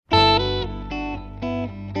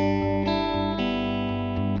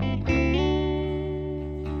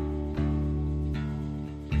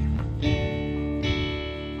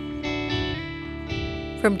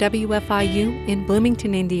From WFIU in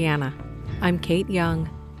Bloomington, Indiana, I'm Kate Young,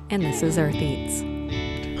 and this is Earth Eats.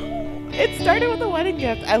 It started with a wedding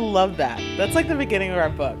gift. I love that. That's like the beginning of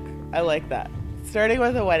our book. I like that. Starting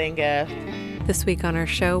with a wedding gift. This week on our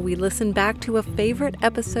show, we listen back to a favorite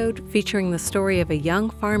episode featuring the story of a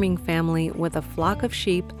young farming family with a flock of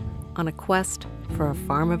sheep on a quest for a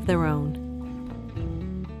farm of their own.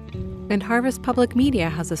 And Harvest Public Media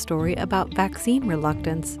has a story about vaccine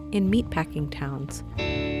reluctance in meatpacking towns.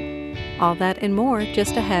 All that and more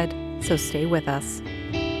just ahead, so stay with us.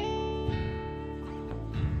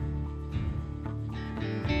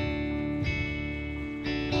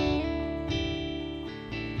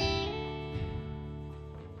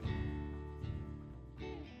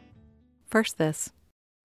 First this.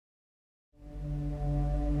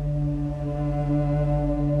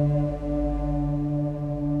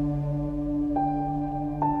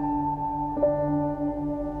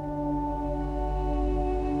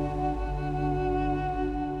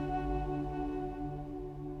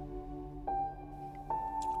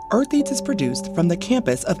 Earth Eats is produced from the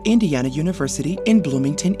campus of Indiana University in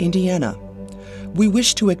Bloomington, Indiana. We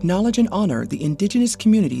wish to acknowledge and honor the indigenous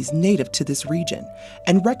communities native to this region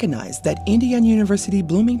and recognize that Indiana University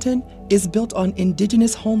Bloomington is built on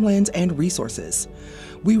indigenous homelands and resources.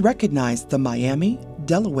 We recognize the Miami,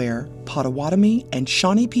 Delaware, Potawatomi, and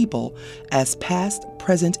Shawnee people as past,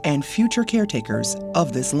 present, and future caretakers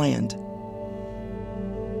of this land.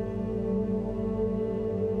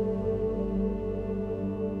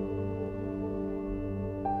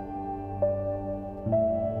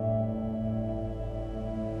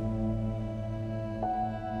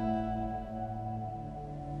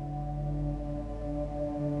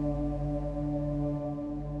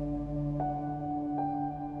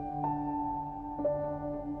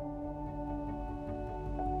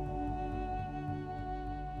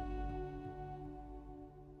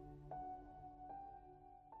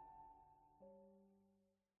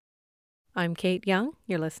 I'm Kate Young.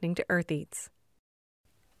 You're listening to Earth Eats.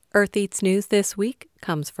 Earth Eats news this week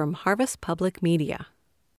comes from Harvest Public Media.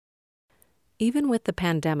 Even with the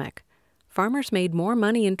pandemic, farmers made more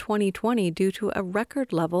money in 2020 due to a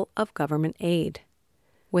record level of government aid.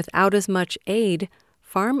 Without as much aid,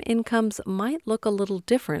 farm incomes might look a little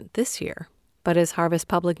different this year. But as Harvest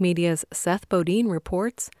Public Media's Seth Bodine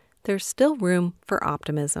reports, there's still room for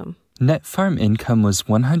optimism. Net farm income was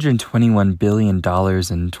 $121 billion in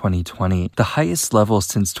 2020, the highest level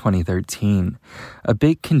since 2013. A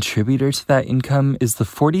big contributor to that income is the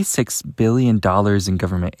 $46 billion in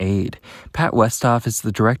government aid. Pat Westhoff is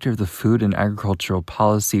the director of the Food and Agricultural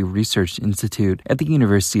Policy Research Institute at the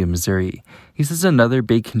University of Missouri. He says another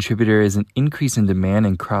big contributor is an increase in demand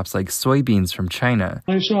in crops like soybeans from China.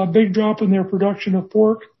 They saw a big drop in their production of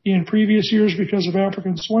pork in previous years because of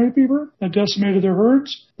African swine fever that decimated their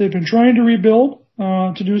herds. They've been trying to rebuild.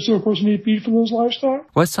 To do so, of course, need feed for those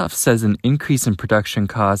livestock. Westhoff says an increase in production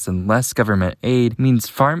costs and less government aid means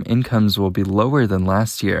farm incomes will be lower than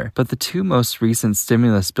last year, but the two most recent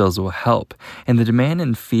stimulus bills will help, and the demand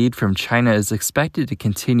in feed from China is expected to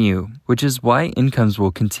continue, which is why incomes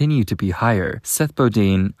will continue to be higher. Seth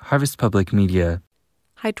Bodine, Harvest Public Media.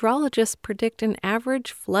 Hydrologists predict an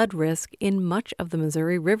average flood risk in much of the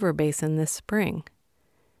Missouri River Basin this spring.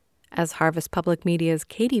 As Harvest Public Media's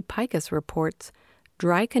Katie Pikus reports,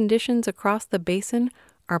 dry conditions across the basin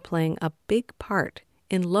are playing a big part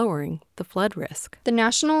in lowering the flood risk. The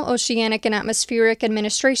National Oceanic and Atmospheric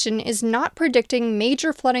Administration is not predicting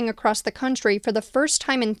major flooding across the country for the first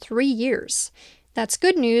time in 3 years. That's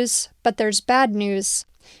good news, but there's bad news.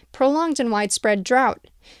 Prolonged and widespread drought.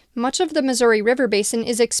 Much of the Missouri River Basin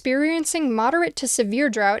is experiencing moderate to severe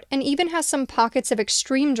drought and even has some pockets of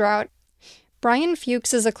extreme drought. Brian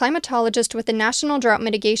Fuchs is a climatologist with the National Drought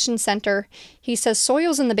Mitigation Center. He says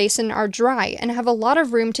soils in the basin are dry and have a lot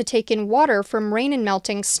of room to take in water from rain and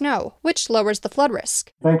melting snow, which lowers the flood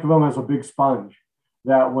risk. Think of them as a big sponge,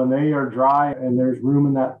 that when they are dry and there's room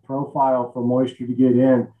in that profile for moisture to get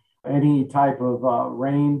in, any type of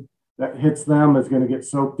rain that hits them is going to get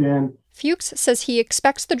soaked in. Fuchs says he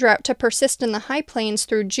expects the drought to persist in the high plains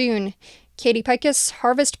through June. Katie Pikus,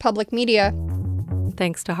 Harvest Public Media.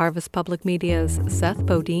 Thanks to Harvest Public Media's Seth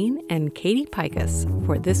Bodine and Katie Pikus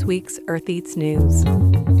for this week's Earth Eats News.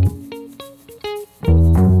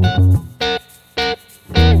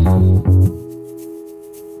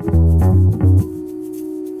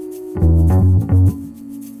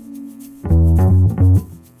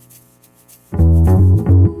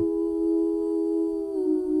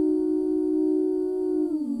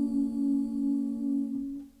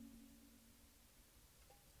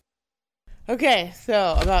 Okay,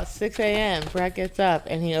 so about 6 a.m., Brett gets up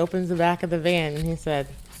and he opens the back of the van and he said,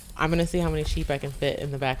 I'm going to see how many sheep I can fit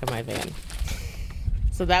in the back of my van.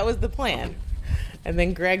 So that was the plan. And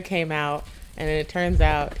then Greg came out and it turns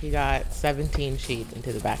out he got 17 sheep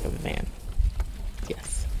into the back of the van.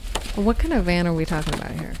 Yes. What kind of van are we talking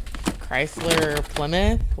about here? Chrysler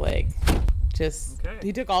Plymouth,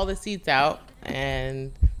 he took all the seats out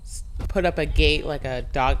and put up a gate, like a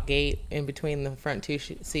dog gate, in between the front two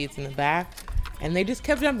seats and the back, and they just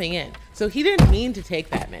kept jumping in. So he didn't mean to take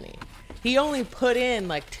that many. He only put in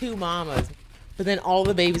like 2 mamas, but then all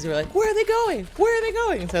the babies were like, where are they going? Where are they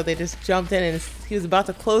going? So they just jumped in, and he was about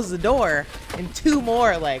to close the door, and 2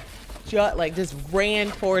 more just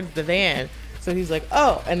ran towards the van. So he's like,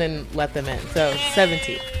 oh, and then let them in. So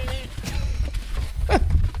 17.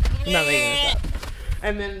 Not making this up.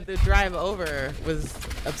 And then the drive over was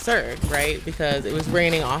absurd, right? Because it was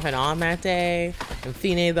raining off and on that day, and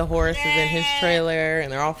Fine the horse is in his trailer,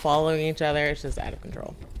 and they're all following each other. It's just out of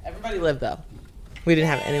control. Everybody lived, though. We didn't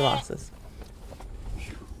have any losses.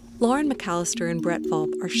 Lauren McAllister and Brett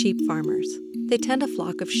Volp are sheep farmers. They tend a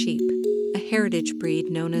flock of sheep, a heritage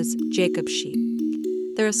breed known as Jacob sheep.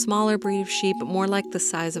 They're a smaller breed of sheep, more like the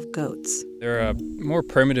size of goats. They're a more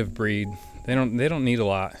primitive breed. They don't need a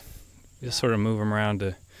lot. You just sort of move them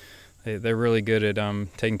around. They're really good at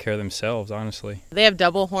taking care of themselves, honestly. They have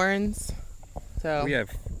double horns. So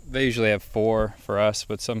they usually have 4 for us,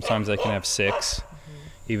 but sometimes they can have 6.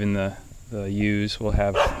 Even the ewes will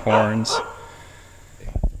have horns.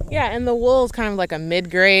 Yeah, and the wool is kind of like a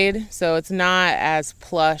mid-grade, so it's not as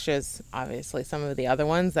plush as obviously some of the other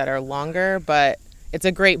ones that are longer, but it's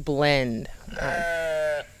a great blend.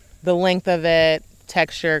 The length of it,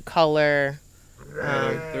 texture, color.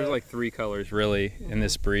 There's like 3 colors really in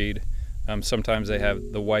this breed. Sometimes they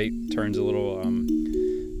have the white turns a little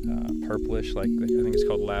purplish, like I think it's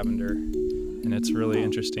called lavender, and it's really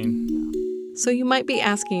interesting. So you might be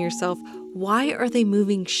asking yourself, why are they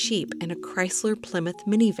moving sheep in a Chrysler Plymouth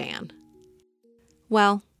minivan?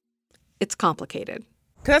 Well, it's complicated.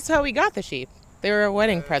 'Cause that's how we got the sheep. They were a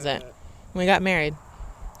wedding present when we got married.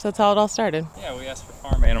 So that's how it all started. Yeah, we asked for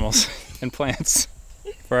farm animals and plants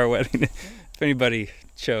for our wedding. If anybody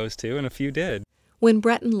chose to, and a few did. When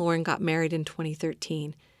Brett and Lauren got married in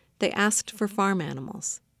 2013, they asked for farm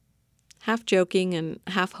animals, half joking and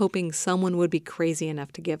half hoping someone would be crazy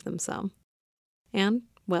enough to give them some. And,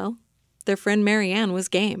 well, their friend Marianne was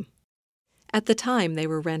game. At the time, they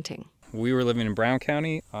were renting. We were living in Brown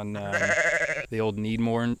County on the old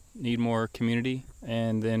Needmore community,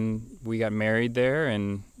 and then we got married there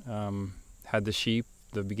and had the sheep,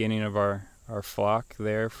 the beginning of our flock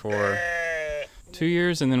there for 2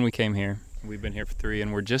 years, and then we came here. We've been here for 3,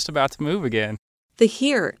 and we're just about to move again. The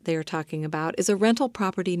here they are talking about is a rental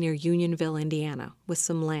property near Unionville, Indiana, with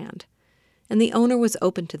some land. And the owner was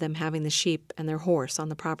open to them having the sheep and their horse on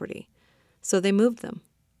the property, so they moved them.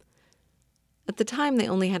 At the time, they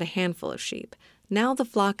only had a handful of sheep. Now the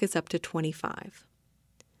flock is up to 25.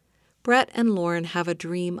 Brett and Lauren have a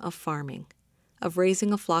dream of farming, of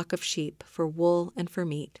raising a flock of sheep for wool and for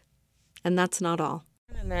meat. And that's not all.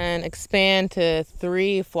 And then expand to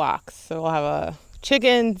 3 flocks. So we'll have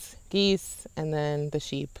chickens, geese, and then the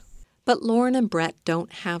sheep. But Lauren and Brett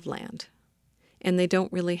don't have land. And they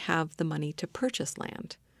don't really have the money to purchase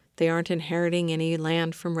land. They aren't inheriting any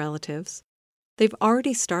land from relatives. They've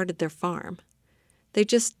already started their farm. They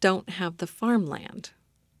just don't have the farmland.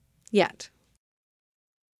 Yet.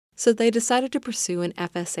 So they decided to pursue an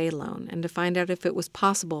FSA loan and to find out if it was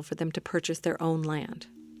possible for them to purchase their own land.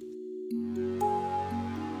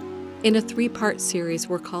 In a 3-part series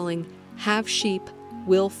we're calling Have Sheep,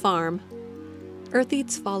 Will Farm, Earth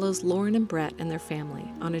Eats follows Lauren and Brett and their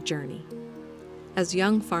family on a journey. As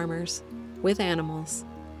young farmers, with animals,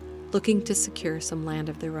 looking to secure some land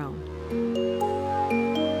of their own.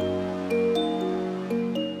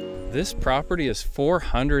 This property is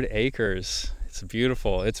 400 acres. It's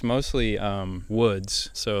beautiful. It's mostly woods.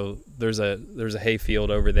 So there's a hay field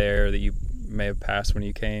over there that you may have passed when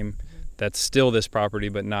you came. That's still this property,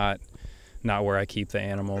 but not where I keep the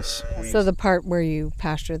animals. So the part where you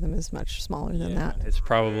pasture them is much smaller than that. It's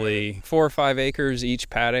probably 4 or 5 acres each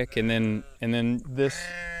paddock, and then this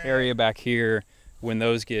area back here, when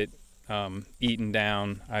those get eaten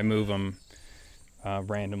down, I move them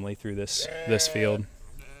randomly through this field.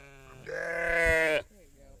 The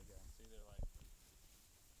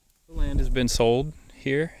land has been sold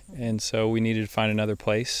here, and so we needed to find another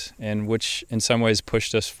place, and which in some ways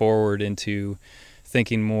pushed us forward into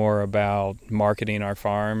thinking more about marketing our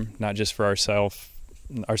farm, not just for ourselves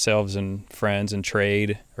and friends and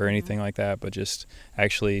trade or anything like that, but just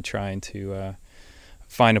actually trying to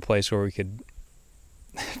find a place where we could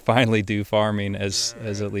finally do farming as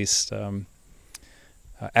at least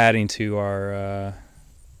adding to our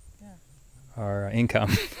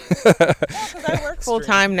income. Because I work full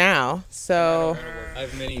time now, so I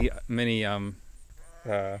have many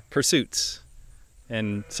pursuits,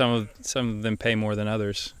 and some of them pay more than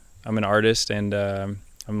others. I'm an artist, and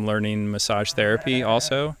I'm learning massage therapy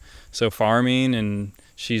also. So farming, and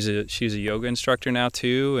she's a yoga instructor now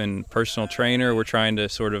too, and personal trainer. We're trying to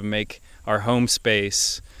sort of make our home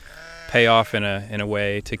space pay off in a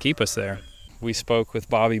way to keep us there. We spoke with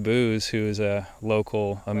Bobby Booz, who is a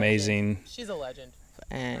local amazing. She's a legend.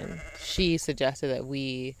 And she suggested that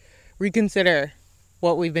we reconsider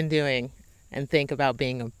what we've been doing and think about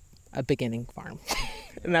being a beginning farm.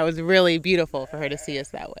 And that was really beautiful for her to see us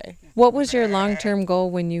that way. What was your long-term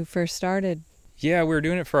goal when you first started? Yeah, we were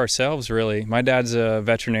doing it for ourselves, really. My dad's a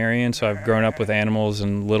veterinarian, so I've grown up with animals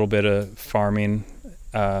and a little bit of farming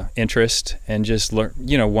interest, and just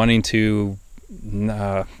wanting to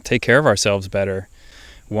take care of ourselves better,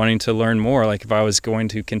 wanting to learn more. Like if I was going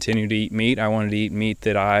to continue to eat meat, I wanted to eat meat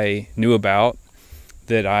that I knew about,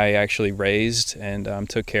 that I actually raised and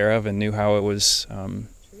took care of and knew how it was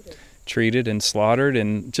treated and slaughtered,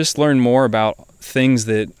 and just learn more about things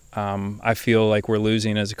that I feel like we're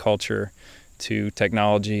losing as a culture to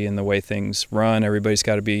technology and the way things run. Everybody's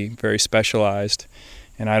got to be very specialized,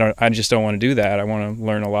 and I just don't want to do that. I want to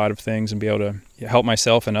learn a lot of things and be able to help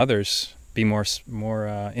myself and others be more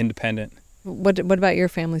independent. What about your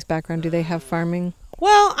family's background? Do they have farming?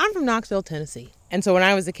 Well, I'm from Knoxville, Tennessee. And so when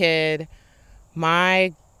I was a kid,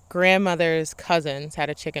 my grandmother's cousins had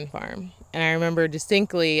a chicken farm. And I remember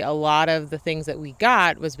distinctly a lot of the things that we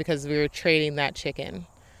got was because we were trading that chicken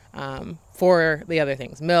for the other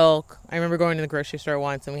things. Milk. I remember going to the grocery store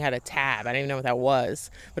once and we had a tab. I didn't even know what that was.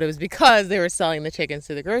 But it was because they were selling the chickens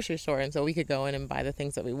to the grocery store. And so we could go in and buy the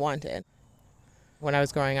things that we wanted. When I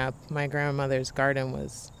was growing up, my grandmother's garden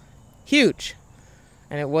was huge.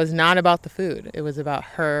 And it was not about the food. It was about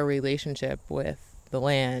her relationship with the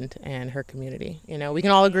land and her community. You know, we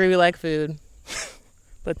can all agree we like food.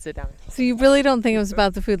 Let's sit down. So you really don't think it was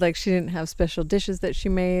about the food? Like she didn't have special dishes that she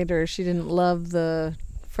made, or she didn't love the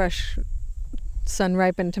fresh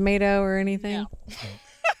sun-ripened tomato or anything? No.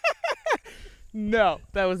 No,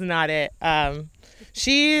 that was not it.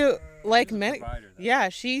 She... Like many, yeah,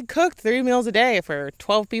 she cooked 3 meals a day for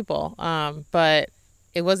 12 people. But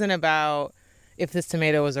it wasn't about if this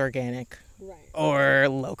tomato was organic or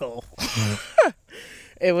local.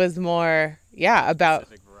 It was more, about,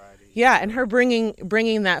 and her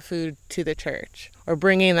bringing that food to the church, or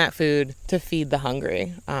bringing that food to feed the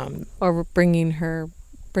hungry, or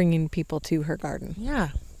bringing people to her garden. Yeah,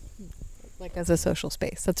 like as a social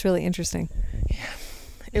space. That's really interesting. Yeah,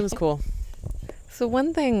 it was cool. So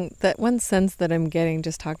one sense that I'm getting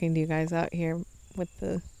just talking to you guys out here with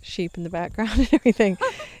the sheep in the background and everything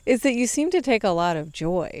is that you seem to take a lot of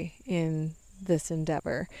joy in this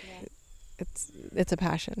endeavor. Yeah. It's a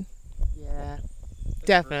passion. Yeah,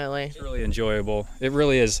 definitely. It's really enjoyable. It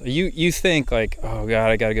really is. You think like, oh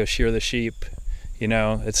God, I got to go shear the sheep. You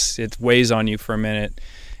know, it weighs on you for a minute,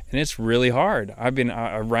 and it's really hard. I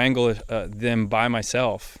wrangle them by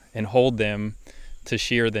myself and hold them to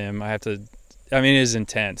shear them. It is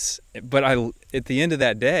intense, but at the end of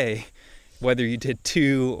that day, whether you did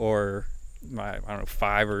 2 or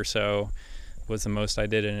 5 or so was the most I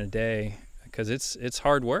did in a day, because it's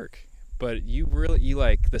hard work. But you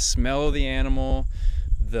like the smell of the animal,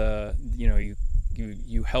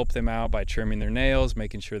 you help them out by trimming their nails,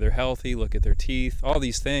 making sure they're healthy, look at their teeth, all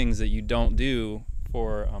these things that you don't do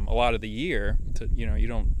for a lot of the year. You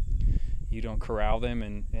don't corral them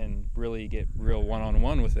and really get real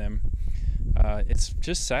one-on-one with them. It's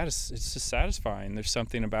just satisfying. There's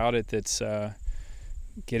something about it that's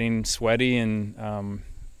getting sweaty and an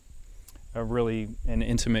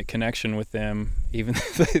intimate connection with them, even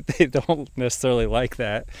though they don't necessarily like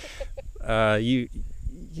that. You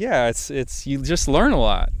just learn a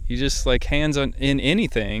lot. You just like hands on in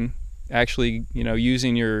anything, actually,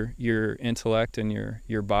 using your intellect and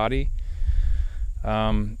your body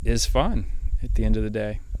is fun at the end of the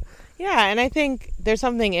day. Yeah, and I think there's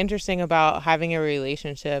something interesting about having a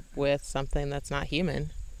relationship with something that's not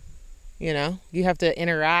human. You have to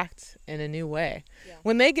interact in a new way. Yeah.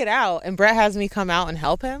 When they get out and Brett has me come out and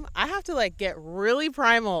help him, I have to get really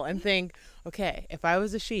primal and think, okay, if I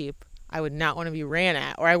was a sheep, I would not want to be ran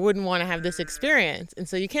at, or I wouldn't want to have this experience. And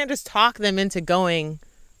so you can't just talk them into going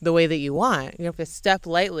the way that you want. You have to step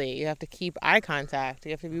lightly. You have to keep eye contact.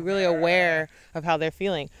 You have to be really aware of how they're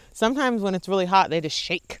feeling. Sometimes when it's really hot, they just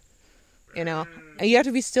shake. And you have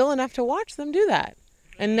to be still enough to watch them do that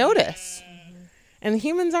and notice. And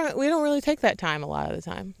humans we don't really take that time a lot of the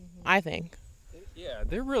time, I think. Yeah,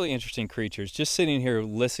 they're really interesting creatures. Just sitting here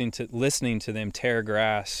listening to them tear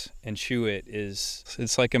grass and chew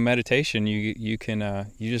it's like a meditation. You can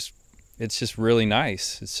it's just really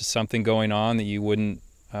nice. It's just something going on that you wouldn't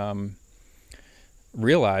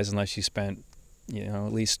realize unless you spent,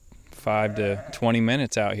 at least 5 to 20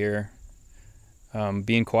 minutes out here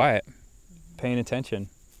being quiet, paying attention.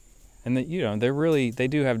 And that they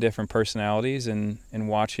do have different personalities, and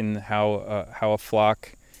watching how a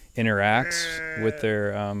flock interacts with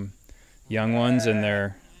their young ones and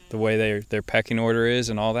the way their pecking order is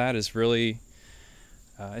and all that is really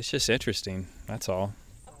it's just interesting. That's all.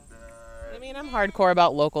 I mean, I'm hardcore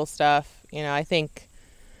about local stuff. I think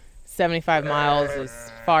 75 miles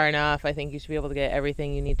is far enough. I think you should be able to get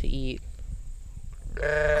everything you need to eat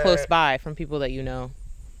close by from people that you know.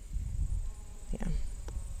 Yeah.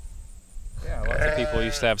 Yeah, lots of people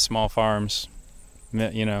used to have small farms,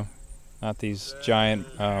 not these giant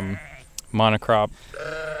monocrop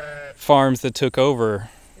farms that took over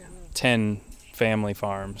 10 family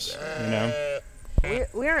farms,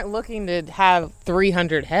 We aren't looking to have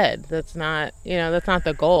 300 head. That's not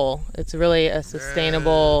the goal. It's really a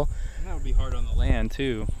sustainable. And that would be hard on the land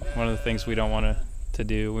too. One of the things we don't want to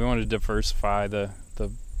do. We want to diversify the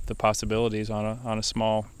possibilities on a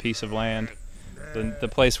small piece of land. The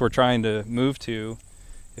place we're trying to move to,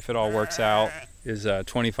 if it all works out, is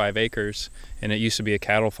 25 acres, and it used to be a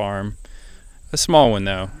cattle farm, a small one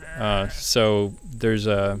though. So there's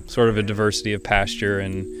a sort of a diversity of pasture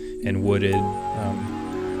and wooded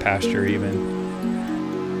pasture even.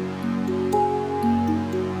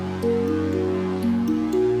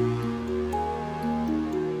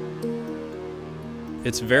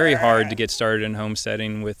 It's very hard to get started in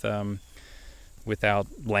homesteading without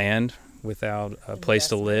land, without a place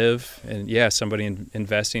to live, and somebody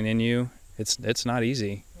investing in you. It's not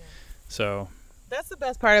easy. So that's the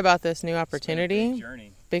best part about this new opportunity,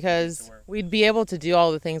 because we'd be able to do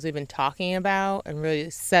all the things we've been talking about and really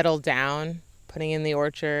settle down, putting in the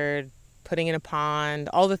orchard, putting in a pond,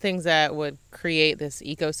 all the things that would create this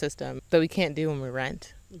ecosystem that we can't do when we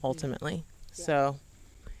rent, ultimately. Yeah. So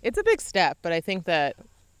it's a big step, but I think that,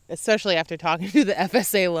 especially after talking to the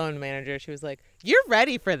FSA loan manager, she was like, "You're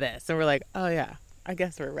ready for this." And we're like, "Oh yeah, I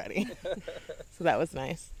guess we're ready." So that was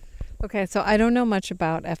nice. Okay, so I don't know much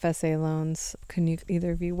about FSA loans. Can you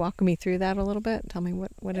either of you walk me through that a little bit? Tell me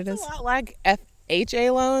what it is. It's a lot like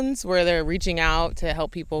FHA loans, where they're reaching out to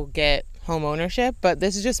help people get home ownership, but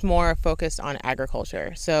this is just more focused on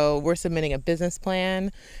agriculture. So we're submitting a business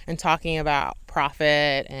plan and talking about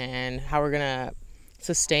profit and how we're going to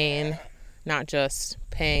sustain not just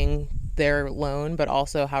paying their loan, but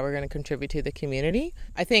also how we're going to contribute to the community.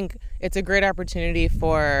 I think it's a great opportunity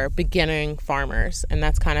for beginning farmers, and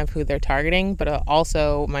that's kind of who they're targeting, but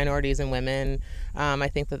also minorities and women. I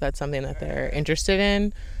think that that's something that they're interested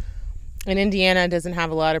in. And Indiana doesn't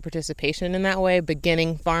have a lot of participation in that way,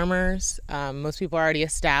 beginning farmers. Most people are already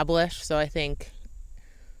established, so I think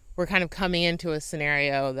we're kind of coming into a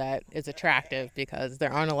scenario that is attractive because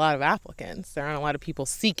there aren't a lot of applicants. There aren't a lot of people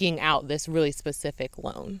seeking out this really specific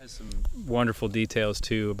loan. There's some wonderful details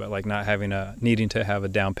too about like not needing to have a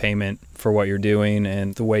down payment for what you're doing,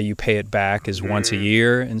 and the way you pay it back is once a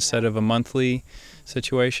year instead of a monthly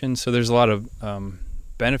situation. So there's a lot of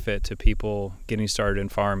benefit to people getting started in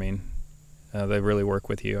farming. They really work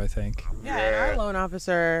with you, I think. Yeah, and our loan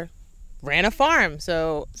officer ran a farm,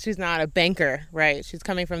 so she's not a banker, right? She's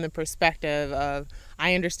coming from the perspective of,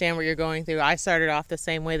 I understand what you're going through. I started off the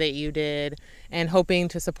same way that you did, and hoping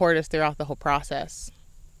to support us throughout the whole process,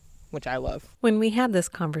 which I love. When we had this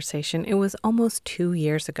conversation, it was almost 2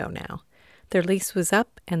 years ago now. Their lease was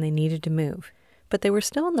up and they needed to move, but they were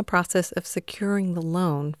still in the process of securing the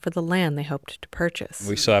loan for the land they hoped to purchase.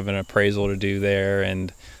 We still have an appraisal to do there,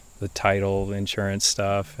 and the title, insurance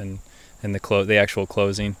stuff, and the actual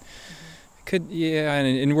closing.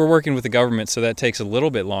 And we're working with the government, so that takes a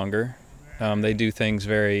little bit longer. They do things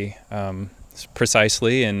very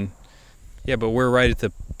precisely, but we're right at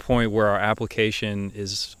the point where our application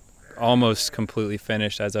is almost completely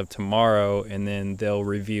finished as of tomorrow, and then they'll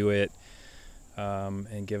review it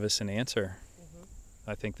and give us an answer.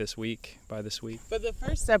 I think by this week. But the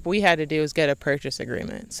first step we had to do was get a purchase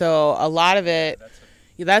agreement. So a lot of it,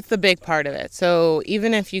 that's the big part of it. So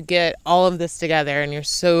even if you get all of this together and you're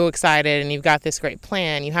so excited and you've got this great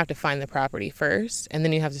plan, you have to find the property first, and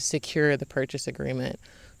then you have to secure the purchase agreement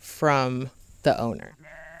from the owner.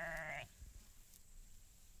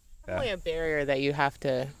 Only a barrier that you have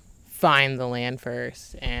to find the land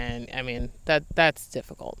first, and I mean that's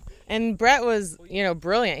difficult. And Brett was,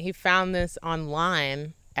 brilliant. He found this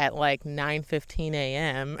online at like 9:15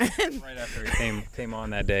 a.m. Right after he came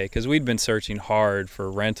on that day, because we'd been searching hard for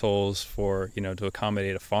rentals for, to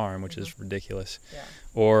accommodate a farm, which is ridiculous. Yeah.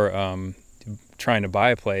 Or trying to buy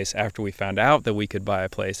a place after we found out that we could buy a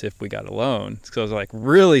place if we got a loan. So I was like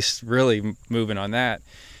really, really moving on that.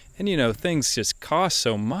 And, things just cost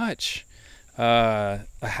so much. A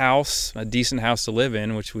decent house to live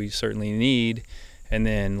in, which we certainly need. And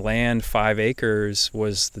then land, 5 acres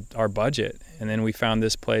was our budget. And then we found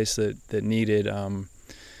this place that needed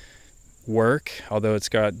work, although it's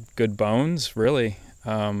got good bones, really,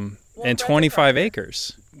 and 25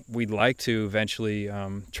 acres. We'd like to eventually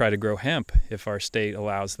try to grow hemp if our state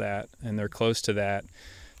allows that, and they're close to that.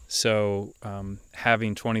 So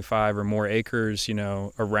having 25 or more acres,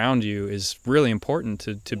 around you is really important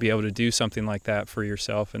to be able to do something like that for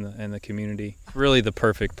yourself and the community. Really the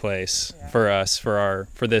perfect place for us, for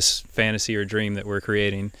this fantasy or dream that we're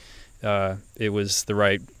creating. It was the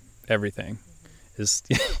right everything. As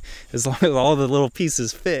long as all the little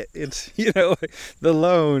pieces fit, it's, the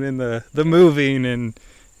loan and the moving, and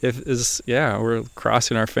we're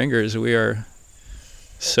crossing our fingers. We are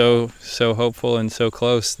so hopeful and so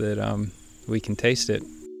close that we can taste it.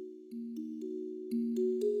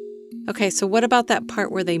 Okay, so what about that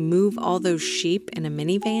part where they move all those sheep in a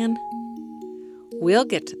minivan? We'll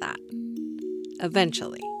get to that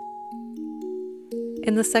eventually.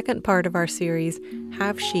 In the second part of our series,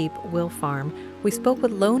 Have Sheep, Will Farm, we spoke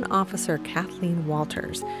with loan officer Kathleen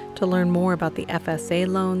Walters to learn more about the FSA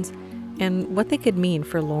loans and what they could mean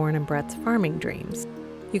for Lauren and Brett's farming dreams.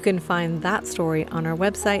 You can find that story on our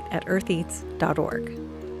website at eartheats.org.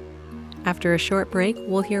 After a short break,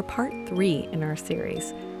 we'll hear part 3 in our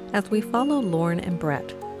series as we follow Lauren and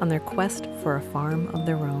Brett on their quest for a farm of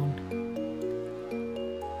their own.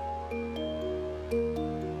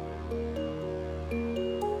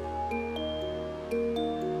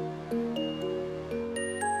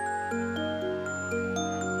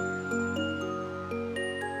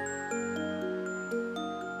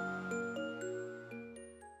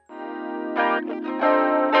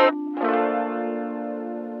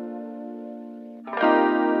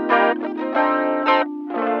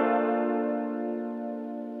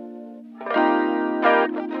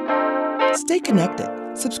 Stay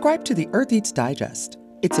connected. Subscribe to the Earth Eats Digest.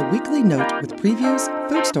 It's a weekly note with previews,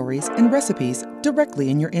 food stories, and recipes directly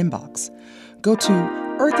in your inbox. Go to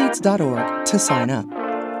eartheats.org to sign up.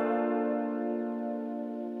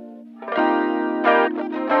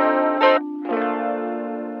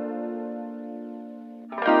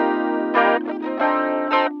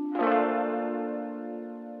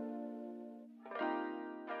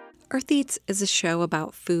 Earth Eats is a show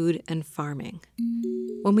about food and farming.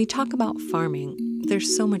 When we talk about farming,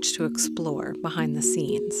 there's so much to explore behind the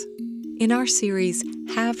scenes. In our series,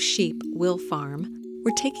 Have Sheep, Will Farm,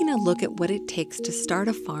 we're taking a look at what it takes to start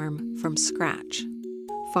a farm from scratch.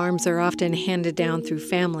 Farms are often handed down through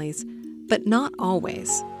families, but not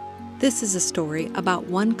always. This is a story about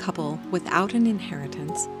one couple without an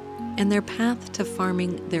inheritance and their path to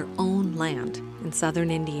farming their own land in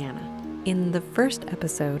southern Indiana. In the first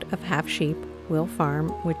episode of Have Sheep, Will Farm,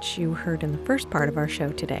 which you heard in the first part of our show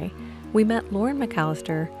today, we met Lauren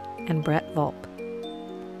McAllister and Brett Volp.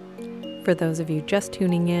 For those of you just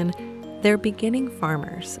tuning in, they're beginning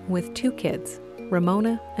farmers with 2 kids,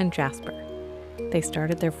 Ramona and Jasper. They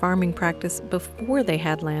started their farming practice before they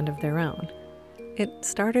had land of their own. It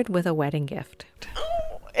started with a wedding gift.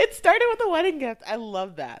 Oh, it started with a wedding gift. I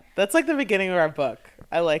love that. That's like the beginning of our book.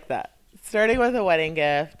 I like that. Starting with a wedding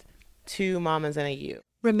gift, 2 mamas and a ewe.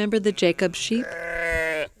 Remember the Jacob sheep?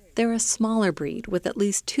 They're a smaller breed with at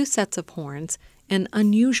least 2 sets of horns and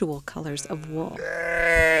unusual colors of wool.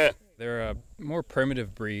 They're a more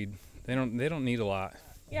primitive breed. They don't need a lot.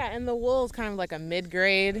 Yeah, and the wool is kind of like a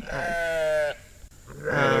mid-grade.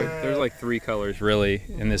 There's like 3 colors really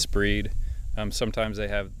in this breed. Sometimes they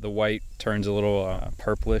have the white turns a little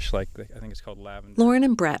purplish, like I think it's called lavender. Lauren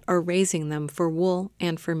and Brett are raising them for wool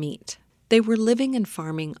and for meat. They were living and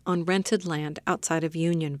farming on rented land outside of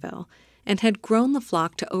Unionville and had grown the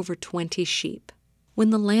flock to over 20 sheep.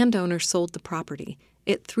 When the landowner sold the property,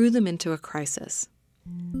 it threw them into a crisis.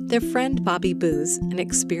 Their friend Bobby Booz, an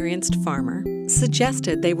experienced farmer,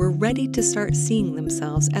 suggested they were ready to start seeing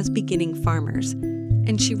themselves as beginning farmers,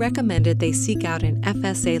 and she recommended they seek out an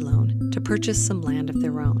FSA loan to purchase some land of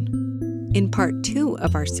their own. In part 2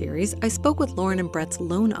 of our series, I spoke with Lauren and Brett's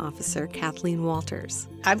loan officer, Kathleen Walters.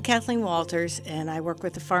 I'm Kathleen Walters, and I work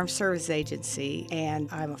with the Farm Service Agency, and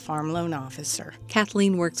I'm a farm loan officer.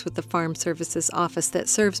 Kathleen works with the Farm Services office that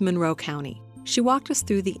serves Monroe County. She walked us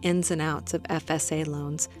through the ins and outs of FSA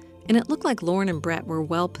loans, and it looked like Lauren and Brett were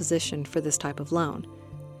well positioned for this type of loan.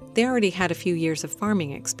 They already had a few years of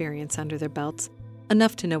farming experience under their belts,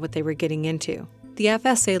 enough to know what they were getting into. The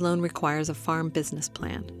FSA loan requires a farm business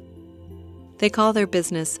plan. They call their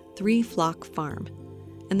business 3 Flock Farm,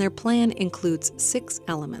 and their plan includes 6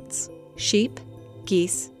 elements: sheep,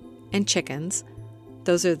 geese, and chickens.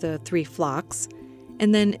 Those are the 3 flocks.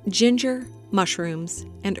 And then ginger, mushrooms,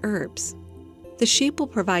 and herbs. The sheep will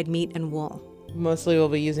provide meat and wool. Mostly we'll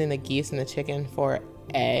be using the geese and the chicken for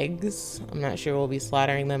eggs. I'm not sure we'll be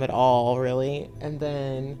slaughtering them at all, really. And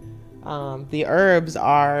then the herbs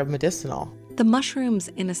are medicinal. The mushrooms,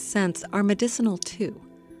 in a sense, are medicinal too.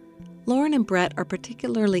 Lauren and Brett are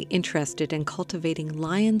particularly interested in cultivating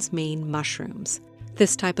lion's mane mushrooms.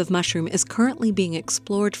 This type of mushroom is currently being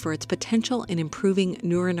explored for its potential in improving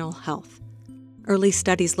neuronal health. Early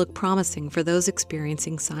studies look promising for those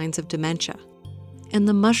experiencing signs of dementia. And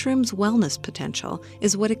the mushroom's wellness potential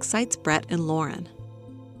is what excites Brett and Lauren.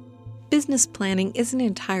 Business planning isn't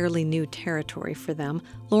entirely new territory for them.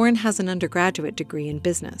 Lauren has an undergraduate degree in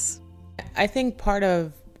business. I think part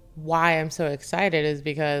of why I'm so excited is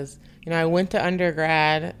because, I went to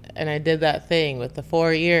undergrad and I did that thing with the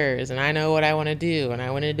 4 years and I know what I want to do and I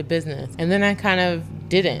went into business. And then I kind of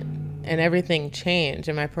didn't, and everything changed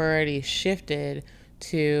and my priorities shifted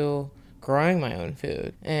to growing my own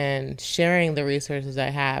food and sharing the resources I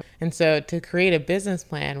have. And so to create a business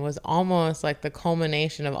plan was almost like the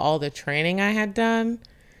culmination of all the training I had done,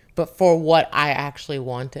 but for what I actually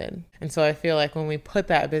wanted. And so I feel like when we put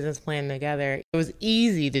that business plan together, it was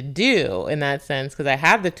easy to do in that sense because I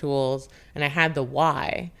had the tools and I had the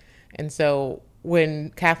why. And so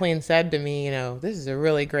when Kathleen said to me, this is a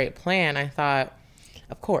really great plan, I thought,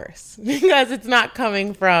 of course, because it's not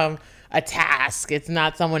coming from a task. It's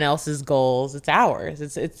not someone else's goals. It's ours.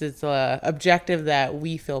 It's a objective that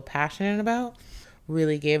we feel passionate about.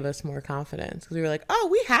 Really gave us more confidence because we were like,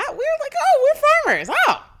 we're farmers.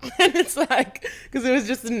 And it's like, because it was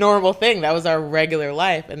just a normal thing. That was our regular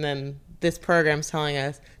life. And then this program's telling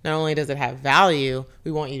us not only does it have value,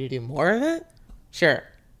 we want you to do more of it. Sure.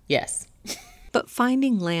 Yes. But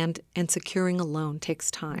finding land and securing a loan takes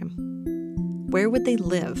time. Where would they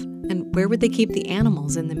live, and where would they keep the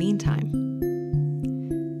animals in the meantime?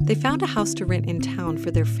 They found a house to rent in town for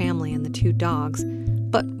their family and the 2 dogs,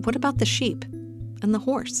 but what about the sheep and the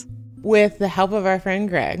horse? With the help of our friend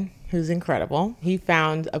Greg, who's incredible, he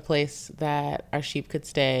found a place that our sheep could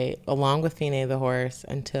stay along with Fine the horse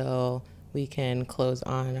until we can close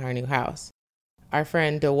on our new house. Our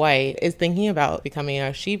friend Dwight is thinking about becoming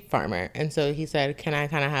a sheep farmer. And so he said, can I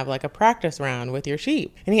kind of have like a practice round with your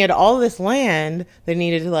sheep? And he had all this land that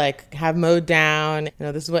needed to have mowed down.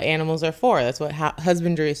 This is what animals are for. That's what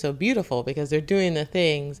husbandry is so beautiful, because they're doing the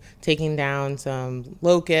things, taking down some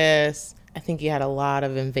locusts. I think he had a lot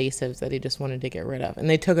of invasives that he just wanted to get rid of. And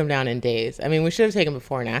they took him down in days. I mean, we should have taken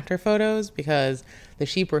before and after photos because the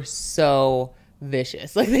sheep were so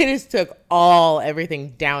vicious. They just took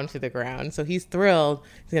everything down to the ground. So he's thrilled.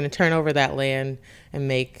 He's going to turn over that land and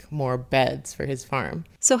make more beds for his farm.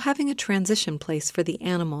 So having a transition place for the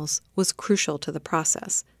animals was crucial to the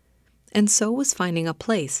process. And so was finding a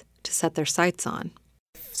place to set their sights on.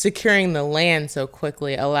 Securing the land so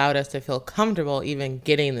quickly allowed us to feel comfortable even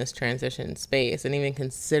getting this transition space and even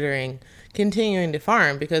considering continuing to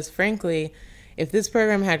farm, because frankly, if this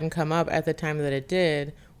program hadn't come up at the time that it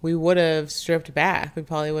did, we would have stripped back. We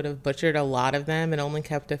probably would have butchered a lot of them and only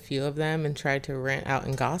kept a few of them and tried to rent out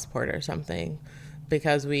in Gosport or something,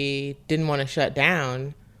 because we didn't want to shut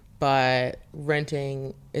down, but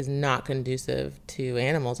renting is not conducive to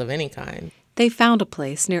animals of any kind. They found a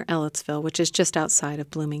place near Ellettsville, which is just outside of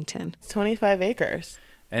Bloomington. It's 25 acres.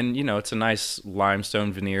 And, it's a nice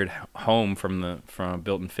limestone veneered home from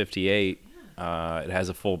built in 1958. It has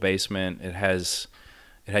a full basement. It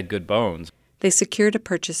had good bones. They secured a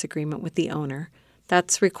purchase agreement with the owner,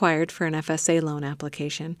 that's required for an FSA loan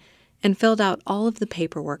application, and filled out all of the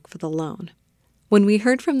paperwork for the loan. When we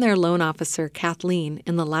heard from their loan officer, Kathleen,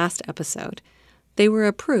 in the last episode, they were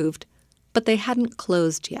approved, but they hadn't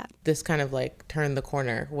closed yet. This kind of turned the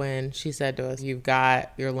corner when she said to us, you've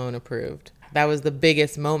got your loan approved. That was the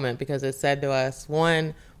biggest moment, because it said to us,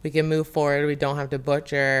 1, we can move forward. We don't have to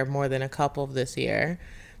butcher more than a couple this year.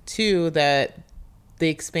 2, that the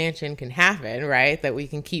expansion can happen, right? That we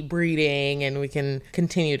can keep breeding and we can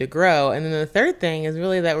continue to grow. And then the third thing is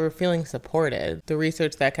really that we're feeling supported. The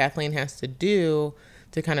research that Kathleen has to do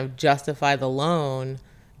to kind of justify the loan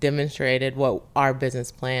demonstrated what our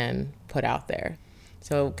business plan put out there.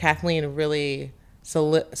 So Kathleen really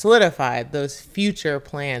solidified those future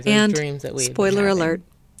plans, those and dreams that we had. Spoiler alert,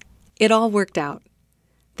 it all worked out.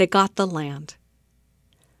 They got the land.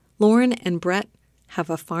 Lauren and Brett have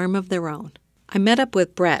a farm of their own, I met up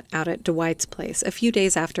with Brett out at Dwight's place a few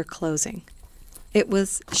days after closing. It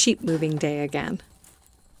was sheep moving day again.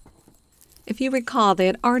 If you recall, they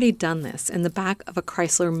had already done this in the back of a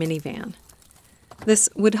Chrysler minivan. This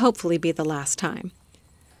would hopefully be the last time.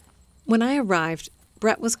 When I arrived,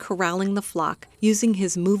 Brett was corralling the flock using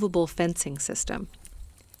his movable fencing system.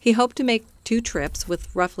 He hoped to make 2 trips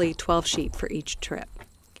with roughly 12 sheep for each trip.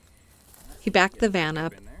 He backed the van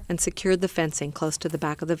up and secured the fencing close to the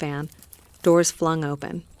back of the van, doors flung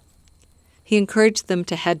open. He encouraged them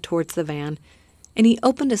to head towards the van, and he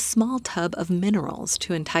opened a small tub of minerals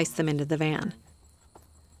to entice them into the van.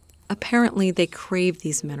 Apparently, they crave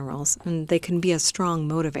these minerals, and they can be a strong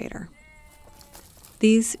motivator.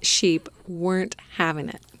 These sheep weren't having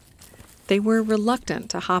it. They were reluctant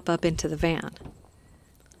to hop up into the van.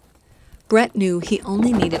 Brett knew he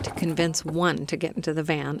only needed to convince one to get into the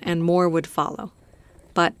van, and more would follow.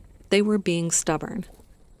 But they were being stubborn.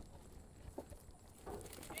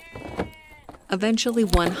 Eventually,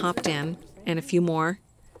 one hopped in, and a few more,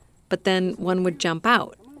 but then one would jump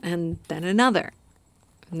out, and then another,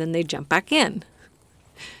 and then they'd jump back in.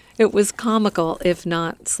 It was comical, if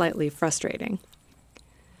not slightly frustrating.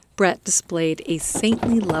 Brett displayed a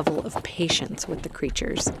saintly level of patience with the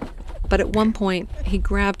creatures, but at one point he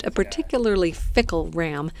grabbed a particularly fickle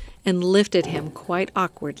ram and lifted him quite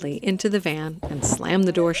awkwardly into the van and slammed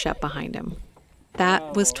the door shut behind him.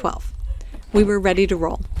 That was 12. We were ready to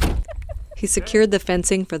roll. He secured the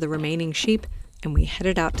fencing for the remaining sheep, and we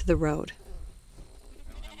headed out to the road.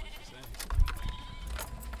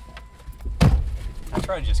 I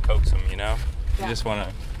try to just coax them, you know? You just want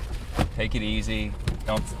to take it easy.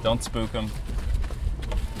 Don't spook them.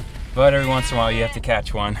 But every once in a while you have to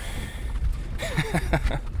catch one.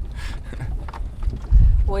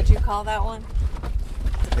 What'd you call that one?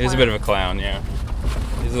 He's a bit of a clown, yeah.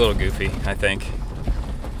 He's a little goofy, I think.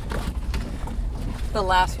 The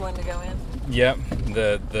last one to go in? Yep.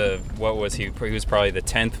 What was he? He was probably the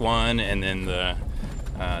 10th one, and then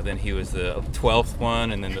then he was the 12th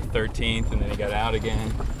one, and then the 13th, and then he got out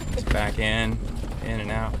again. He's back in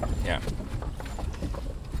and out. Yeah.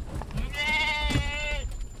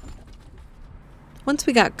 Once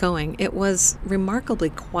we got going, it was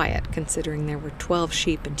remarkably quiet considering there were 12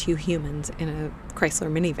 sheep and 2 humans in a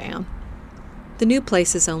Chrysler minivan. The new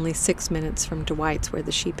place is only 6 minutes from Dwight's where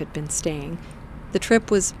the sheep had been staying. The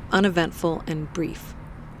trip was uneventful and brief,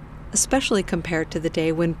 especially compared to the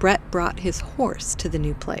day when Brett brought his horse to the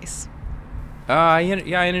new place. I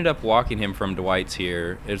ended up walking him from Dwight's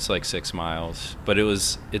here. It's like 6 miles, but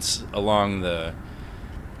it's along the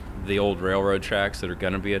old railroad tracks that are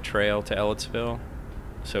going to be a trail to Ellettsville.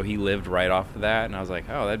 So he lived right off of that, and I was like,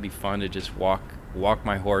 oh, that'd be fun to just walk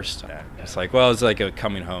my horse. It's like, well, it's like a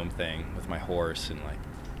coming home thing with my horse, and like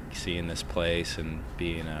seeing this place and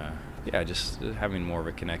being just having more of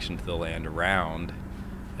a connection to the land around,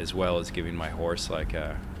 as well as giving my horse like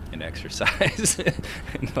an exercise.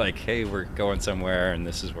 And like, hey, we're going somewhere, and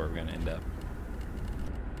this is where we're going to end up.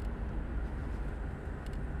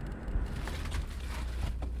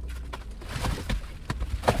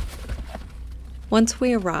 Once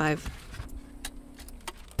we arrive,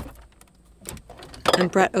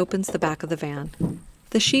 and Brett opens the back of the van,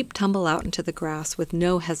 the sheep tumble out into the grass with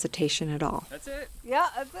no hesitation at all. That's it? Yeah,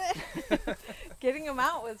 that's it. Getting them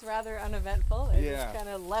out was rather uneventful. They just kind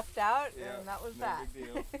of left out, and that was that.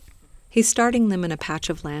 Big deal. He's starting them in a patch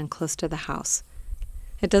of land close to the house.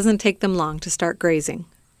 It doesn't take them long to start grazing.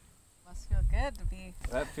 Must feel good to be...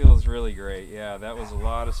 That feels really great. Yeah, that was a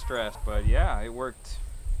lot of stress, but yeah, it worked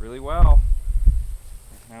really well.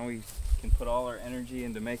 Now we can put all our energy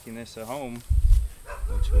into making this a home,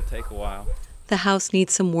 which will take a while. The house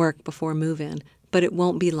needs some work before move-in, but it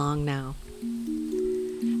won't be long now.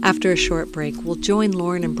 After a short break, we'll join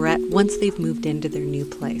Lauren and Brett once they've moved into their new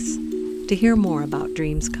place to hear more about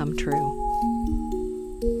dreams come true.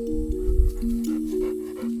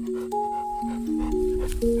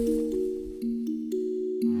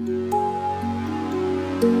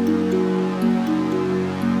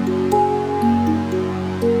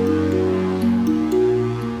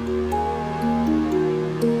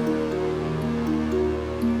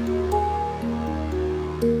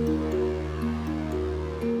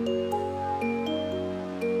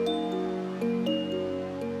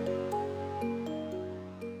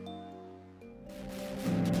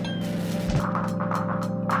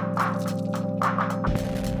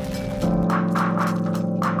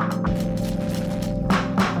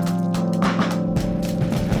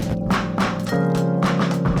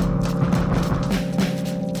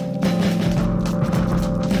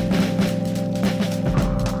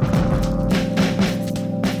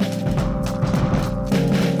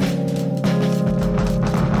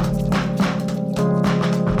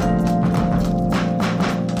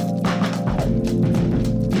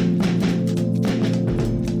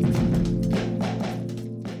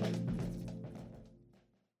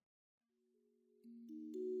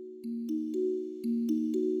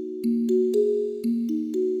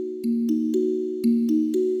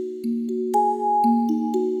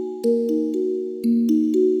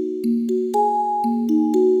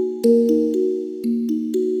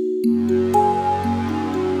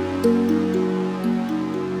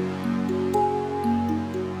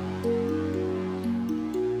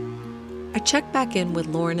 check back in with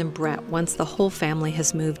Lauren and Brett once the whole family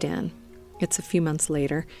has moved in. It's a few months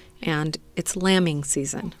later, and it's lambing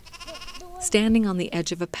season. Standing on the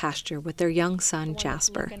edge of a pasture with their young son,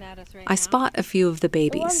 Jasper, I spot a few of the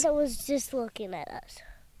babies. The one that was just looking at us.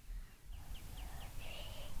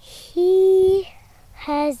 He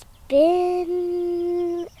has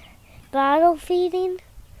been bottle feeding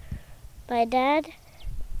my dad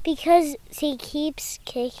because he keeps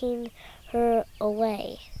kicking her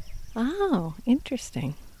away. Oh,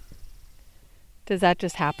 interesting. Does that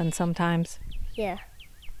just happen sometimes? Yeah.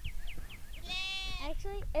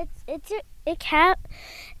 Actually,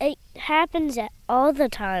 it happens all the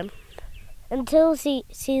time. Until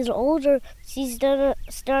she's older, she's gonna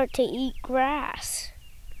start to eat grass.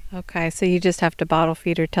 Okay, so you just have to bottle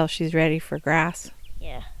feed her till she's ready for grass.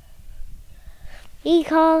 Yeah. We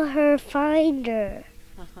call her Finder.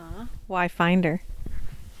 Why Finder?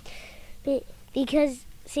 Because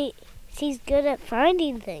she's good at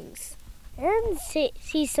finding things. And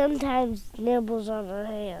she sometimes nibbles on her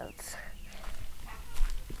hands.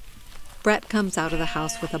 Brett comes out of the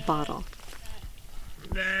house with a bottle.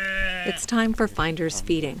 It's time for Finder's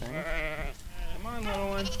feeding. Come on, little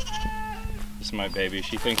one. This is my baby.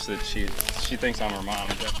 She thinks that she thinks I'm her mom,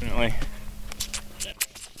 definitely.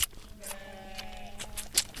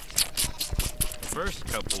 The first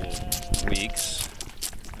couple weeks,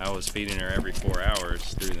 I was feeding her every 4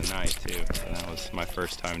 hours through the night too. And that was my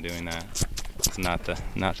first time doing that. It's not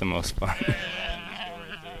the most fun.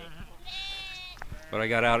 But I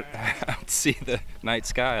got out to see the night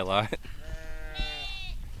sky a lot.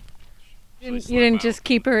 You didn't just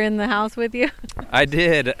keep her in the house with you? I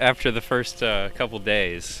did after the first couple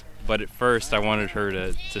days, but at first I wanted her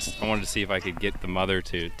to see if I could get the mother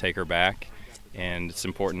to take her back, and it's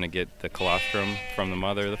important to get the colostrum from the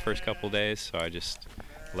mother the first couple days, so I just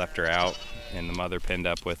left her out, and the mother pinned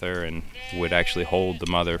up with her and would actually hold the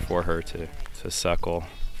mother for her to suckle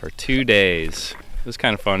for 2 days. It was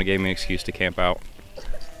kind of fun. It gave me an excuse to camp out.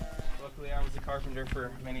 Luckily, I was a carpenter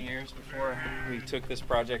for many years before we took this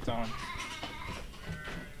project on.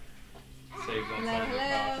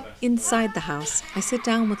 Hello. Inside the house, I sit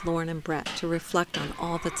down with Lauren and Brett to reflect on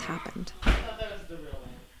all that's happened.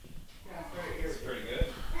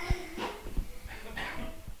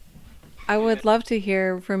 I would love to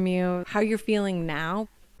hear from you how you're feeling now.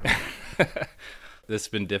 This has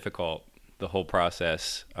been difficult, the whole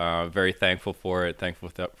process. Very thankful for it, thankful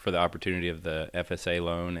for the opportunity of the FSA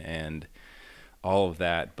loan and all of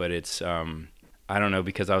that. But it's, I don't know,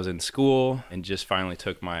 because I was in school and just finally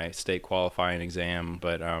took my state qualifying exam.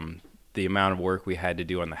 But the amount of work we had to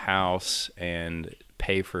do on the house and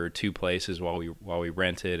pay for 2 places while we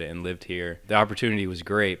rented and lived here. The opportunity was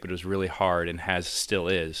great, but it was really hard and still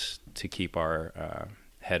is to keep our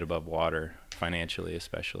head above water financially,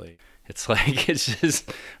 especially. It's like,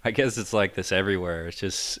 I guess it's like this everywhere.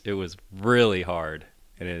 It was really hard.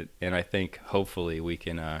 And I think hopefully we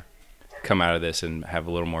can come out of this and have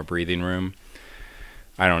a little more breathing room.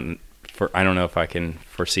 I don't know if I can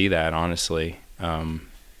foresee that, honestly. I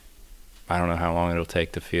don't know how long it'll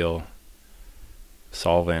take to feel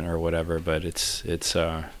solvent or whatever, but it's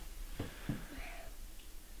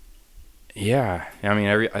yeah. I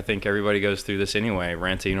mean, I think everybody goes through this anyway,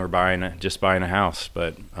 renting or buying a house.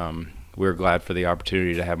 But we're glad for the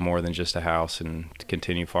opportunity to have more than just a house and to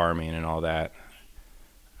continue farming and all that,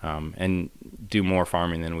 and do more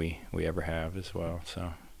farming than we ever have as well.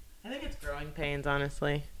 So I think it's growing pains,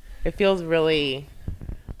 honestly. It feels really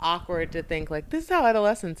awkward to think like this is how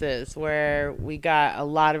adolescence is, where we got a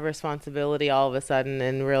lot of responsibility all of a sudden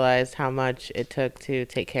and realized how much it took to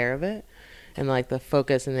take care of it, and like the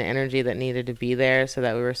focus and the energy that needed to be there so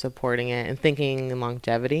that we were supporting it and thinking in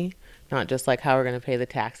longevity, not just like how we're going to pay the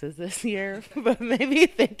taxes this year, but maybe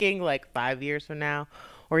thinking like 5 years from now,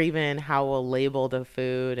 or even how we'll label the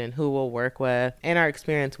food and who we'll work with, and our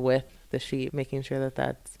experience with the sheep, making sure that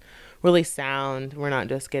that's really sound. We're not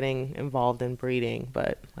just getting involved in breeding,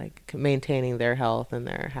 but like maintaining their health and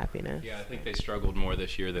their happiness. Yeah, I think they struggled more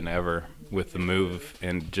this year than ever with the move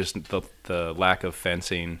and just the lack of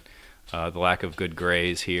fencing, the lack of good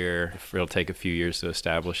graze here. It'll take a few years to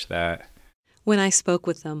establish that. When I spoke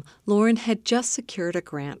with them, Lauren had just secured a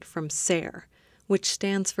grant from SARE, which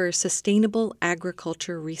stands for Sustainable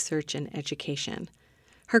Agriculture Research and Education.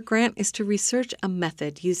 Her grant is to research a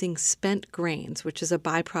method using spent grains, which is a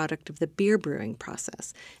byproduct of the beer brewing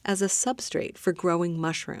process, as a substrate for growing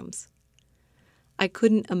mushrooms. I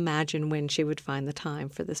couldn't imagine when she would find the time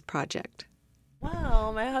for this project.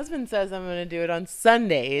 Well, my husband says I'm going to do it on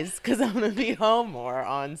Sundays because I'm going to be home more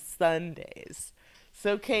on Sundays.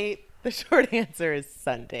 So, Kate, the short answer is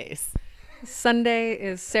Sundays. Sunday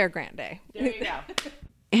is Sarah Grant Day. There you go.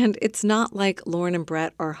 And it's not like Lauren and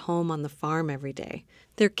Brett are home on the farm every day.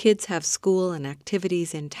 Their kids have school and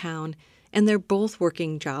activities in town, and they're both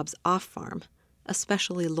working jobs off farm,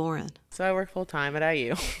 especially Lauren. So I work full-time at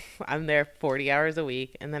IU. I'm there 40 hours a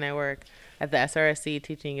week, and then I work at the SRSC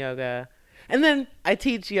teaching yoga. And then I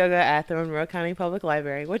teach yoga at the Monroe County Public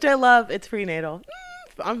Library, which I love. It's prenatal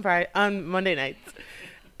on Monday nights.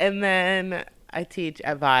 And then I teach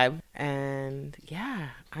at Vibe. And yeah,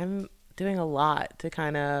 I'm doing a lot to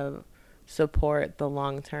kind of support the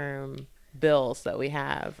long-term bills that we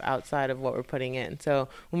have outside of what we're putting in. So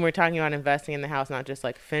when we're talking about investing in the house, not just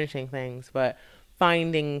like finishing things, but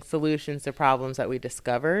finding solutions to problems that we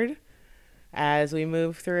discovered as we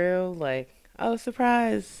move through, like, oh,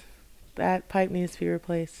 surprise, that pipe needs to be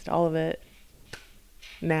replaced, all of it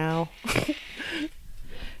now.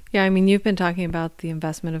 Yeah, I mean, you've been talking about the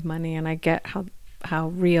investment of money, and I get how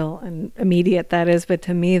real and immediate that is. But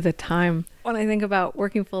to me, the time, when I think about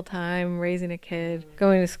working full time, raising a kid,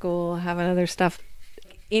 going to school, having other stuff,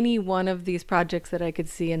 any one of these projects that I could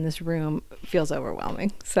see in this room feels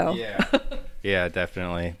overwhelming. So yeah,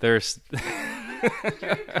 definitely. There's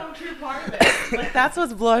Dream come true part of it. Like, that's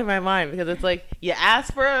what's blowing my mind, because it's like, you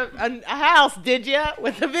asked for a house, did you?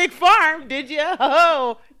 With a big farm, did you?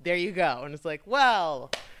 Oh, there you go. And it's like,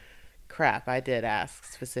 well, crap, I did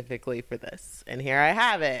ask specifically for this, and here I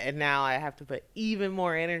have it, and now I have to put even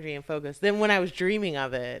more energy and focus than when I was dreaming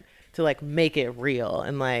of it to like make it real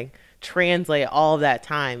and like translate all of that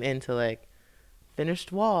time into like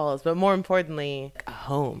finished walls, but more importantly, a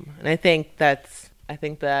home. And I think that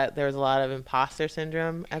there was a lot of imposter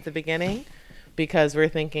syndrome at the beginning, because we're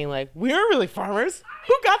thinking like, we aren't really farmers.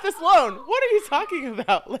 Who got this loan? What are you talking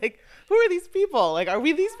about? Like, who are these people? Like, are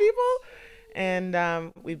we these people?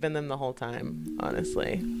 And we've been them the whole time,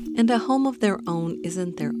 honestly. And a home of their own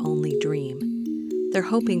isn't their only dream. They're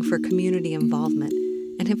hoping for community involvement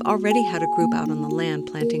and have already had a group out on the land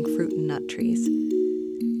planting fruit and nut trees.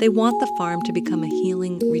 They want the farm to become a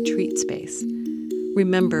healing retreat space.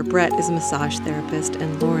 Remember, Brett is a massage therapist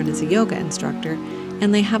and Lauren is a yoga instructor,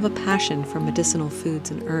 and they have a passion for medicinal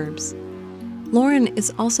foods and herbs. Lauren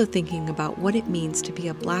is also thinking about what it means to be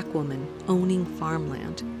a Black woman owning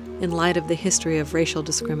farmland, in light of the history of racial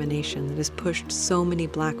discrimination that has pushed so many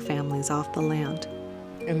Black families off the land.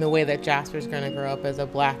 And the way that Jasper's going to grow up as a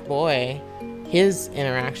Black boy, his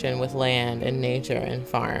interaction with land and nature and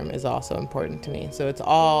farm is also important to me. So it's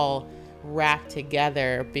all wrapped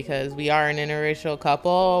together, because we are an interracial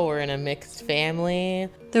couple, we're in a mixed family.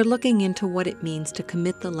 They're looking into what it means to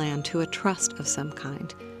commit the land to a trust of some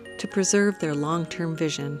kind, to preserve their long-term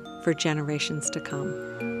vision for generations to come.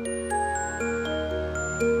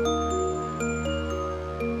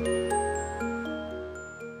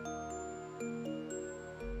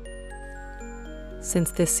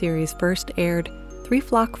 Since this series first aired, Three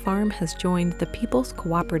Flock Farm has joined the People's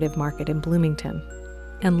Cooperative Market in Bloomington,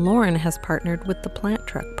 and Lauren has partnered with the Plant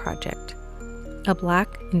Truck Project, a Black,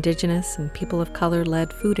 Indigenous, and people of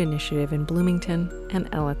color-led food initiative in Bloomington and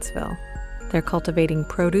Ellettsville. They're cultivating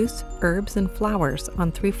produce, herbs, and flowers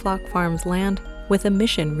on Three Flock Farm's land with a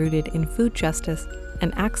mission rooted in food justice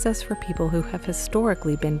and access for people who have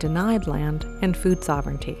historically been denied land and food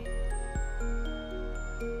sovereignty.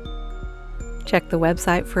 Check the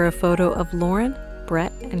website for a photo of Lauren,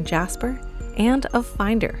 Brett, and Jasper, and of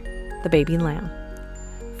Finder, the baby lamb.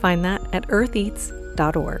 Find that at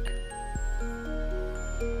eartheats.org.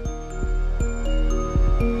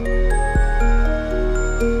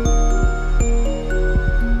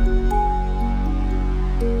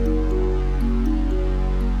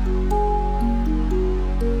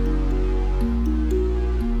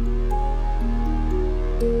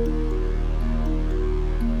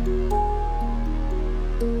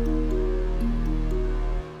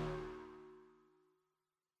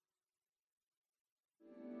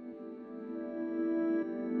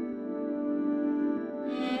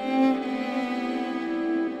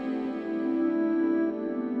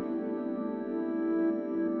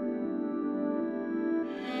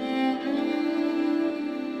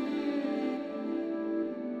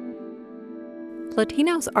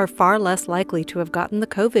 Latinos are far less likely to have gotten the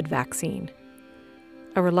COVID vaccine.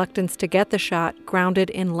 A reluctance to get the shot,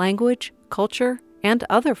 grounded in language, culture, and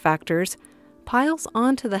other factors, piles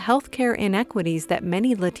on to the healthcare inequities that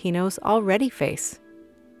many Latinos already face.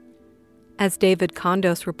 As David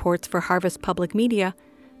Condos reports for Harvest Public Media,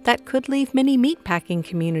 that could leave many meatpacking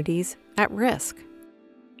communities at risk.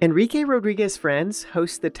 Enrique Rodriguez Friends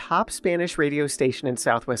hosts the top Spanish radio station in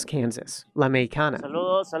southwest Kansas, La Mexicana.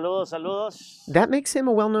 Saludos, saludos, saludos. That makes him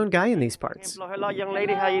a well-known guy in these parts. Hello, young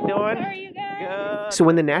lady. How you doing? Good. So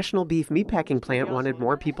when the National Beef Meatpacking Plant wanted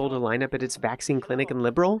more people to line up at its vaccine clinic in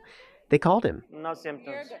Liberal, they called him. No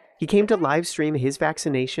symptoms. He came to live stream his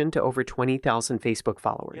vaccination to over 20,000 Facebook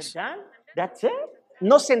followers. That's it?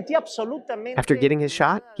 No sentí absolutamente. After getting his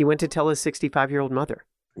shot, he went to tell his 65-year-old mother.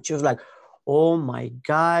 She was like, oh my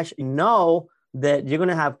gosh, you know that you're going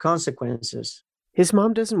to have consequences. His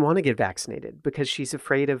mom doesn't want to get vaccinated because she's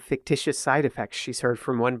afraid of fictitious side effects she's heard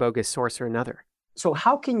from one bogus source or another. So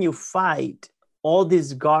how can you fight all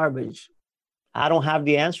this garbage? I don't have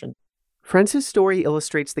the answer. Friends' story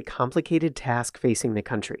illustrates the complicated task facing the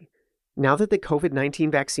country. Now that the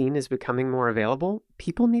COVID-19 vaccine is becoming more available,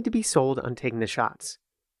 people need to be sold on taking the shots.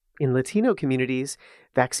 In Latino communities,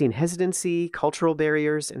 vaccine hesitancy, cultural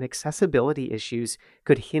barriers, and accessibility issues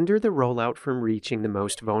could hinder the rollout from reaching the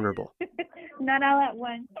most vulnerable. Not all at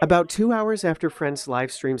once. About 2 hours after Friends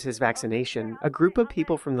live streams his vaccination, a group of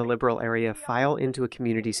people from the Liberal area file into a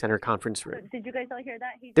community center conference room. Did you guys all hear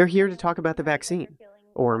that? They're here to talk about the vaccine,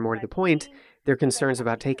 or more to the point, their concerns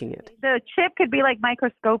about taking it. The chip could be like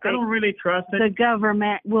microscopic. I don't really trust it. The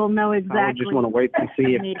government will know exactly. I just want to wait to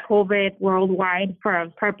see if need COVID worldwide for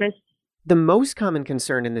a purpose. The most common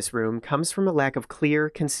concern in this room comes from a lack of clear,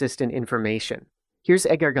 consistent information. Here's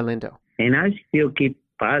Edgar Galindo. And I still keep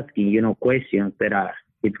asking, questions that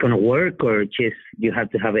it's going to work or just you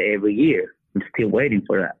have to have it every year. I'm still waiting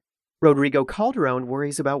for that. Rodrigo Calderon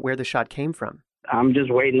worries about where the shot came from. I'm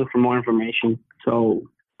just waiting for more information. So,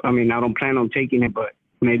 I don't plan on taking it, but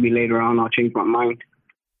maybe later on I'll change my mind.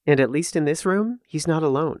 And at least in this room, he's not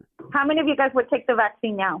alone. How many of you guys would take the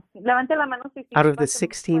vaccine now? Levante la mano si Out of the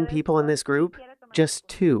 16 people in this group, just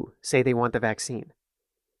 2 say they want the vaccine.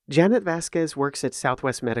 Janet Vasquez works at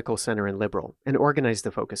Southwest Medical Center in Liberal and organized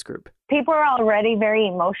the focus group. People are already very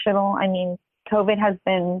emotional. COVID has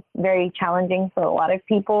been very challenging for a lot of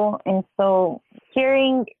people. And so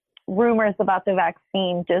hearing rumors about the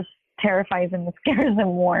vaccine just terrifies them and scares them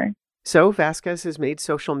more. So Vasquez has made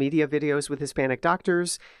social media videos with Hispanic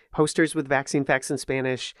doctors, posters with vaccine facts in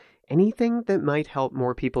Spanish, anything that might help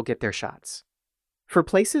more people get their shots. For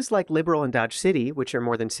places like Liberal and Dodge City, which are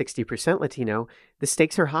more than 60% Latino, the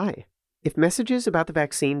stakes are high. If messages about the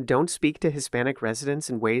vaccine don't speak to Hispanic residents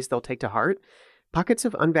in ways they'll take to heart, pockets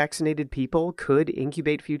of unvaccinated people could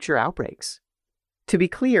incubate future outbreaks. To be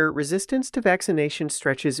clear, resistance to vaccination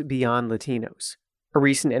stretches beyond Latinos. A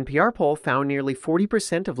recent NPR poll found nearly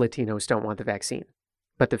 40% of Latinos don't want the vaccine,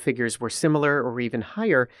 but the figures were similar or even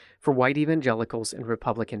higher for white evangelicals and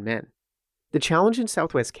Republican men. The challenge in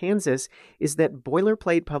Southwest Kansas is that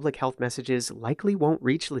boilerplate public health messages likely won't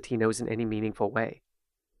reach Latinos in any meaningful way.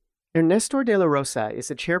 Ernesto de la Rosa is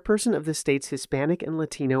the chairperson of the state's Hispanic and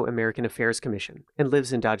Latino American Affairs Commission and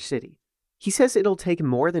lives in Dodge City. He says it'll take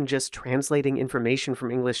more than just translating information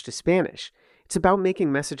from English to Spanish. It's about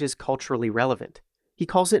making messages culturally relevant. He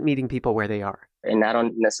calls it meeting people where they are. And I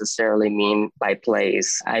don't necessarily mean by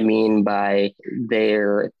place. I mean by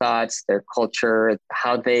their thoughts, their culture,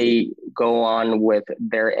 how they go on with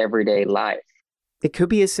their everyday life. It could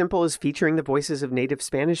be as simple as featuring the voices of native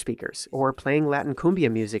Spanish speakers or playing Latin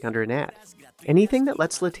cumbia music under an ad. Anything that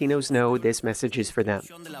lets Latinos know this message is for them.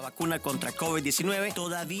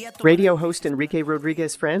 Radio host Enrique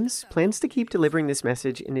Rodriguez Friends plans to keep delivering this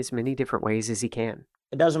message in as many different ways as he can.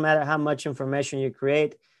 It doesn't matter how much information you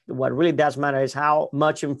create. What really does matter is how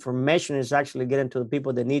much information is actually getting to the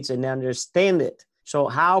people that needs it and understand it. So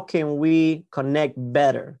how can we connect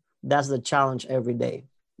better? That's the challenge every day.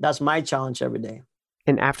 That's my challenge every day.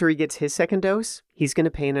 And after he gets his second dose, he's going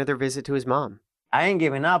to pay another visit to his mom. I ain't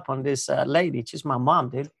giving up on this lady. She's my mom,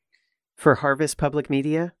 dude. For Harvest Public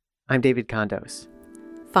Media, I'm David Condos.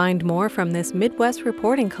 Find more from this Midwest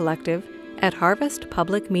Reporting Collective at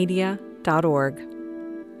harvestpublicmedia.org.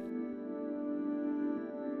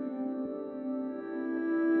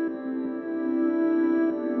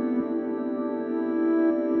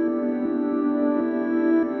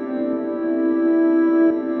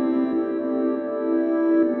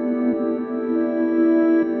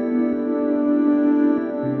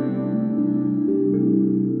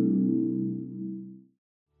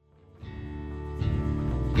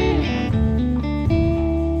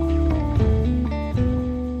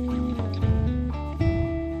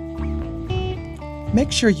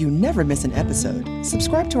 Make sure you never miss an episode.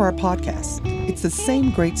 Subscribe to our podcast. It's the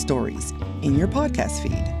same great stories in your podcast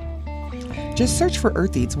feed. Just search for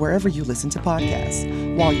Earth Eats wherever you listen to podcasts.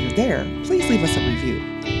 While you're there, please leave us a review.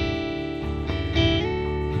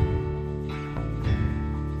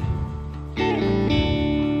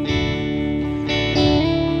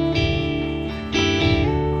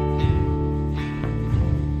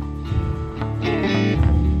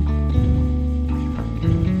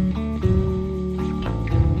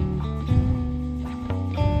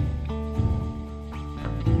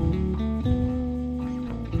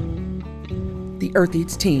 The Earth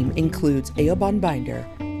Eats team includes Eobon Binder,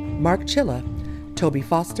 Mark Chilla, Toby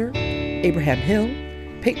Foster, Abraham Hill,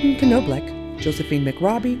 Peyton Knoblech, Josephine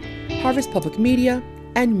McRobbie, Harvest Public Media,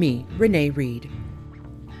 and me, Renee Reed.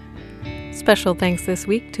 Special thanks this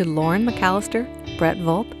week to Lauren McAllister, Brett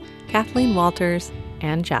Volp, Kathleen Walters,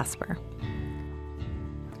 and Jasper.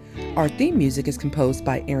 Our theme music is composed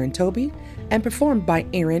by Aaron Toby and performed by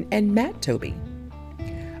Aaron and Matt Toby.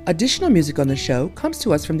 Additional music on the show comes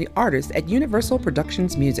to us from the artists at Universal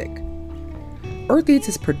Productions Music. Earth Eats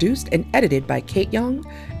is produced and edited by Kate Young,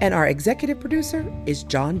 and our executive producer is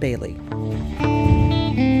John Bailey.